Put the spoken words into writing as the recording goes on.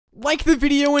like the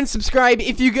video and subscribe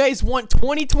if you guys want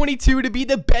 2022 to be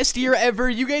the best year ever.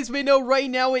 You guys may know right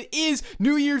now it is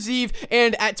New Year's Eve,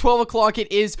 and at 12 o'clock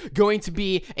it is going to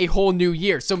be a whole new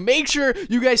year. So make sure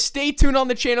you guys stay tuned on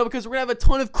the channel because we're gonna have a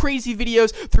ton of crazy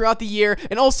videos throughout the year.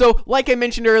 And also, like I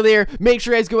mentioned earlier, make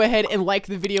sure you guys go ahead and like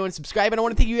the video and subscribe. And I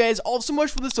want to thank you guys all so much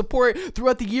for the support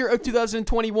throughout the year of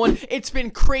 2021. It's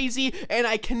been crazy, and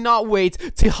I cannot wait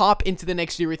to hop into the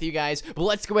next year with you guys. But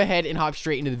let's go ahead and hop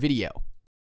straight into the video.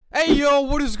 Hey yo,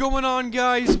 what is going on,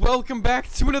 guys? Welcome back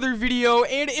to another video,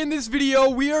 and in this video,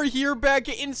 we are here back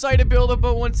inside a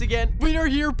build-a-boat once again. And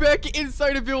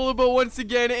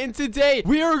today,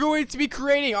 we are going to be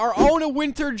creating our own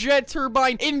winter jet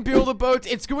turbine in Build-A-Boat.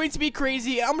 It's going to be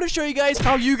crazy. I'm going to show you guys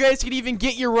how you guys can even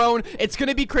get your own. It's going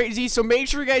to be crazy, so make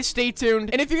sure you guys stay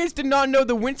tuned. And if you guys did not know,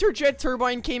 the winter jet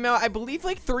turbine came out, I believe,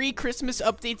 like 3 Christmas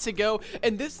updates ago,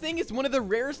 and this thing is one of the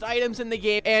rarest items in the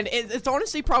game, and it's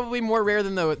honestly probably more rare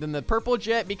than the purple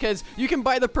jet, because you can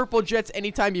buy the purple jets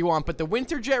anytime you want, but the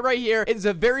winter jet right here is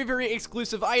a very, very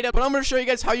exclusive item. But I'm going to show you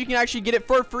guys how you can actually get it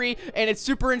for free, and it's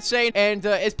super insane, and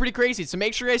it's pretty crazy. So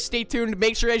make sure you guys stay tuned,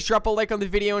 make sure you guys drop a like on the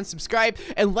video and subscribe,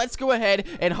 and let's go ahead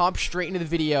and hop straight into the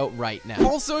video right now.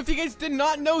 Also, if you guys did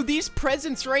not know, these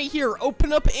presents right here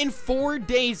open up in 4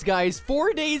 days, guys.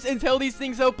 4 days until these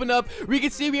things open up. We can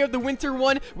see we have the winter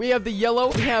one, we have the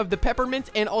yellow, we have the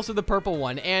peppermint, and also the purple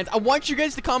one. And I want you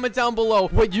guys to comment down below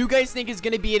what you guys think is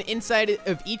going to be an inside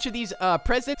of each of these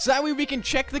presents, so that way we can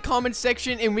check the comment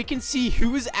section and we can see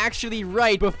who's actually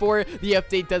right before the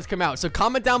update does come out. So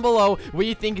comment down below what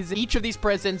you think is in each of these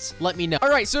presents. Let me know. All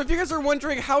right, so if you guys are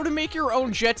wondering how to make your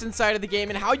own jets inside of the game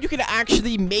and how you can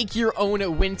actually make your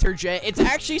own winter jet, it's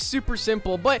actually super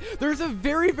simple, but there's a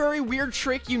very, very weird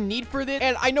trick you need for this.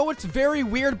 And I know it's very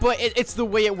weird, but it's the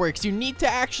way it works. You need to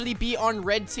actually be on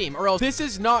red team, or else this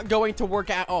is not going to work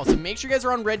at all. So make sure you guys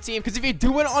are on red team, because if you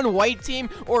do it on white team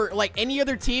or like any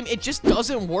other team, it just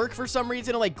doesn't work for some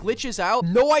reason. It like glitches out.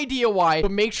 No idea why,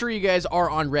 but make sure you guys are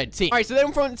on red team. All right, so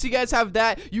then once you guys have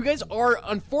that, you guys are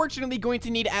unfortunately going to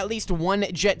need at least 1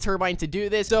 jet turbine to do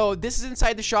this. So this is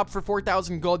inside the shop for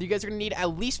 4,000 gold. You guys are gonna need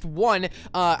at least 1.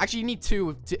 Actually, you need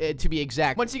 2 to be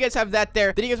exact. Once you guys have that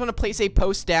there, then you guys want to place a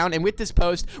post down, and with this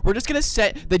post, we're just gonna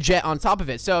set the jet on top of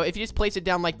it. So if you just place it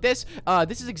down like this,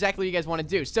 this is exactly what you guys want to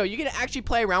do. So you can actually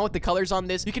play around with the colors on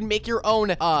this. You can make your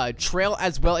own trail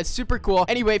as well. It's super cool.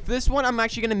 Anyway, for this one, I'm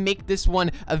actually gonna make this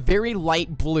one a very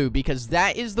light blue, because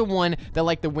that is the one that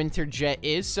like the winter jet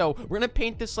is. So we're gonna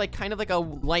paint this like kind of like a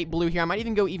light blue here. I might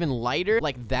even go even lighter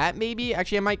like that, maybe.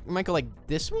 Actually, I might go like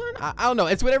this one. I don't know.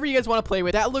 It's whatever you guys want to play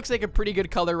with. That looks like a pretty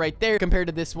good color right there compared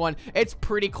to this one. It's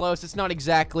pretty close. It's not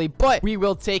exactly, but we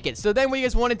will take it. So then what you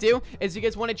guys want to do is you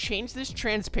guys want to change this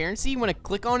transparency. You want to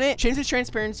click on it, change this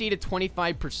transparency to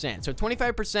 25%. So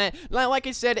 25%, like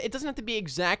I said, it doesn't have to be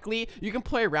exactly. You can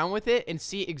play around with it and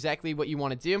see exactly what you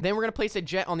want to do. Then we're gonna place a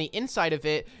jet on the inside of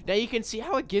it. Now you can see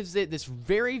how it gives it this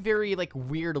very, very like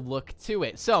weird look to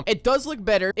it. So it does look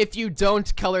better if you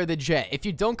don't color the jet. If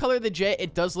you don't color the jet,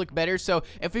 it does look better. So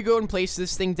if we go and place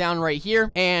this thing down right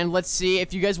here, and let's see,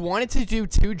 if you guys wanted to do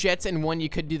 2 jets in one, you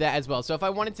could do that as well. So if I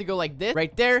wanted to go like this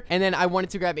right there, and then I wanted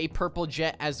to grab a purple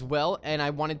jet as well, and I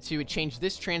wanted to change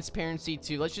this transparency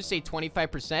to, let's just say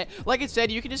 25%. Like I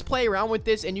said, you can just play around with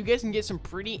this and you guys can get some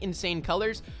pretty insane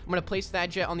colors. I'm gonna place that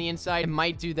jet on the inside. It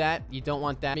might do that. You don't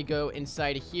want that. Let me go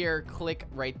inside here, click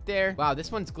right there. Wow,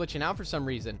 this one's glitching out for some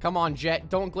reason. Come on, jet,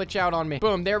 don't glitch out on me.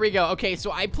 Boom, there we go. Okay,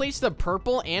 so I placed the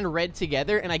purple and red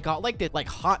together, and I got like this like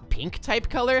hot pink type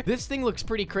color. This thing looks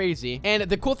pretty crazy. And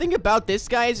the cool thing about this,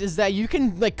 guys, is that you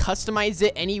can like customize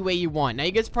it any way you want. Now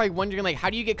you guys are probably wondering, like, how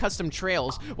do you get custom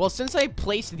trails? Well, since I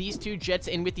placed these 2 jets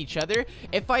in with each other,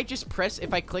 if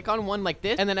I click on one like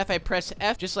this, and then if I press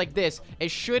F just like this, it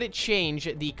should change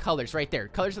the colors right there.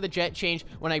 Colors of the jet change.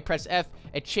 When I press F,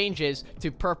 it changes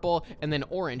to purple and then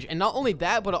orange. And not only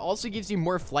that, but it also gives you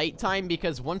more flight time,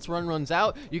 because once one runs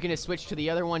out, you can just switch to the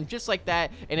other one just like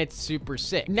that, and it's super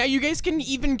sick. Now you guys can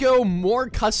even go more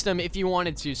custom if you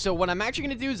wanted to. So what I'm actually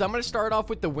gonna do is I'm gonna start off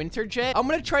with the winter jet. I'm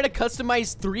gonna try to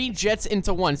customize 3 jets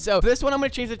into one. So for this one, I'm gonna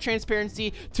change the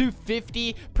transparency to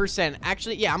 50%.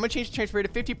 Actually, yeah, I'm gonna change the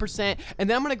transparency to 50%, and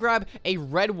then I'm gonna grab a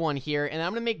red one here, and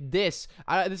I'm gonna make this.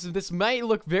 This might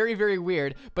look very, very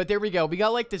weird, but there we go. We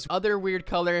got like this other weird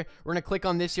color. We're gonna click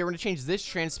on this here. We're gonna change this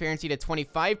transparency to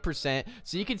 25%,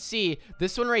 so you can see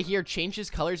this one right here changes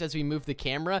colors as we move the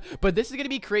camera. But this is gonna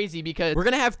be crazy because we're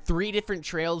gonna have 3 different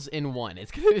trails in one.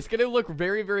 It's gonna look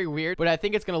very, very weird, but I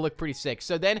think it's gonna look pretty sick.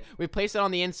 So then we place it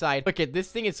on the inside. Look at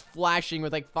this thing is flashing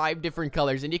with like 5 different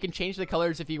colors, and you can change the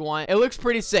colors if you want. It looks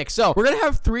pretty sick. So we're gonna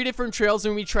have 3 different trails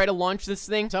when we try to launch this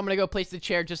thing. So I'm gonna go place the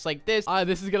chair just like this.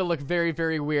 This is gonna look very,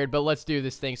 very weird, but let's do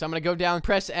this thing. So I'm gonna go down,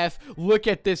 press F. Look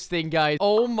at this thing, guys.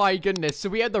 Oh my goodness. So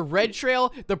we have the red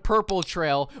trail, the purple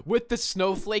trail with the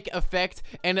snowflake effect,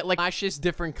 and it like flashes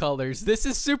different colors. This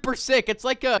is super sick. It's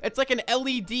like an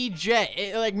LED jet.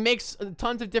 It like makes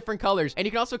tons of different colors, and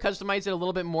you can also customize it a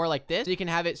little bit more like this. So you can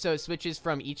have it so it switches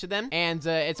from each of them, and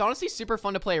it's honestly super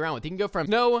fun to play around with. You can go from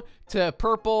snow to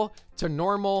purple to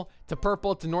normal to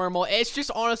purple to normal. It's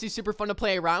just honestly super fun to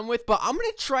play around with, but I'm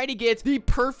gonna try to get the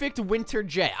perfect winter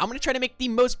jet. I'm gonna try to make the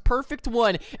most perfect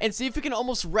one and see if we can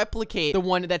almost replicate the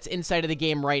one that's inside of the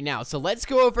game right now. So let's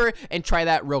go over and try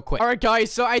that real quick. All right,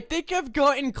 guys, so I think I've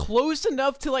gotten close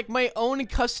enough to like my own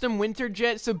custom winter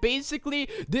jet. So basically,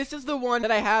 this is the one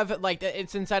that I have, like,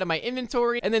 it's inside of my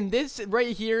inventory, and then this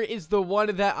right here is the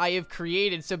one that I have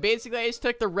created. So basically, I just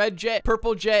took the red jet,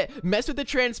 purple jet, mess with the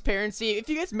transparency. If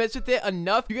you guys mess with it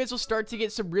enough, you guys will start to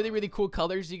get some really, really cool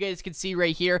colors. You guys can see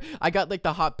right here, I got like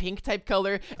the hot pink type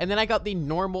color, and then I got the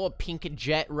normal pink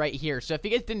jet right here. So if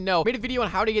you guys didn't know, I made a video on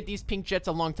how to get these pink jets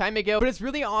a long time ago, but it's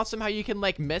really awesome how you can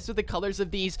like mess with the colors of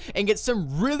these and get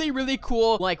some really, really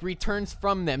cool like returns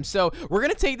from them. So we're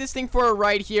gonna take this thing for a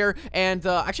ride here, and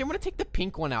actually I'm gonna take the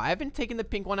pink one out. I haven't taken the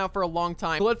pink one out for a long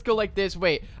time. So let's go like this.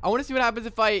 Wait, I want to see what happens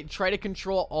if I try to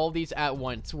control all these at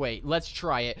once. Wait, let's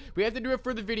try it. We have to do it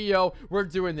for the video. We're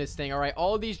doing this thing. All right,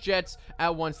 all of these jets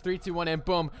at once. 3, 2, 1, and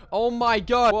boom. Oh my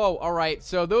god. Whoa. All right,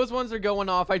 so those ones are going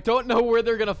off. I don't know where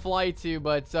they're gonna fly to,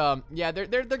 but yeah,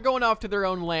 they're going off to their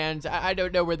own lands. I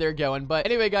don't know where they're going, but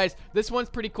anyway, guys, this one's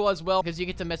pretty cool as well because you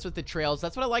get to mess with the trails.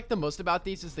 That's what I like the most about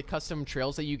these, is the custom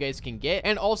trails that you guys can get,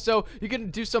 and also you can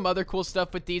do some other cool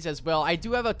stuff with these as well. I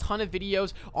do have a ton of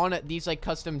videos on these like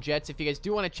custom jets if you guys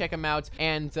do want to check them out.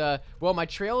 And well, my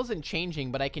trail isn't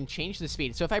changing, but I can change the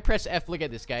speed. So if I press F, look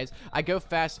at this, guys, I go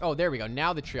fast. Oh, there we go.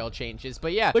 Now the trail changes.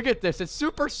 But yeah, look at this. It's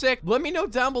super sick. Let me know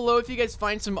down below if you guys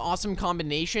find some awesome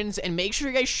combinations, and make sure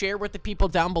you guys share with the people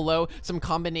down below some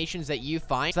combinations that you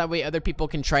find, so that way other people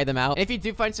can try them out. And if you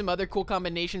do find some other cool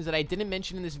combinations that I didn't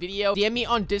mention in this video, DM me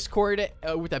on Discord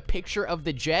with a picture of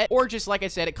the jet, or just like I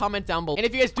said, comment down below. And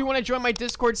if you guys do want to join my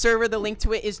Discord server, the link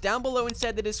to it is down below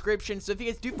inside the description. So if you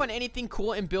guys do find anything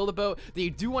cool in Build-A-Boat that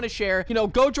you do want to share, you know,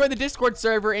 go join the Discord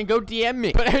server and go DM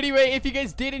me. But anyway, if you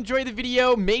guys did enjoy the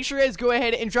video, make sure you guys go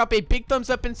ahead and drop a big thumbs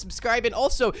up and subscribe. And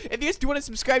also, if you guys do want to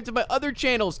subscribe to my other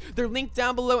channels, they're linked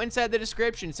down below inside the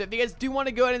description. So if you guys do want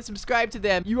to go ahead and subscribe to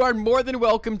them, you are more than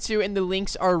welcome to, and the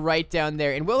links are right down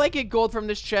there. And will I get gold from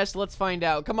this chest? Let's find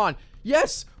out. Come on.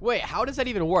 Yes. Wait, how does that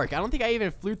even work? I don't think I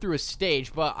even flew through a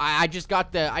stage, but I just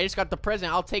got the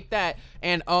present. I'll take that.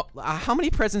 And oh, how many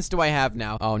presents do I have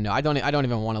now? Oh no, I don't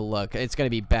even want to look. It's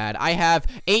gonna be bad. I have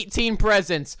 18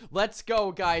 presents. Let's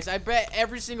go, guys. I bet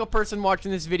every single person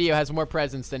watching this video has more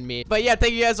presents than me. But yeah,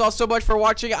 thank you guys all so much for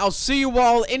watching. I'll see you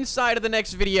all inside of the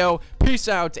next video. Peace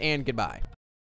out and goodbye.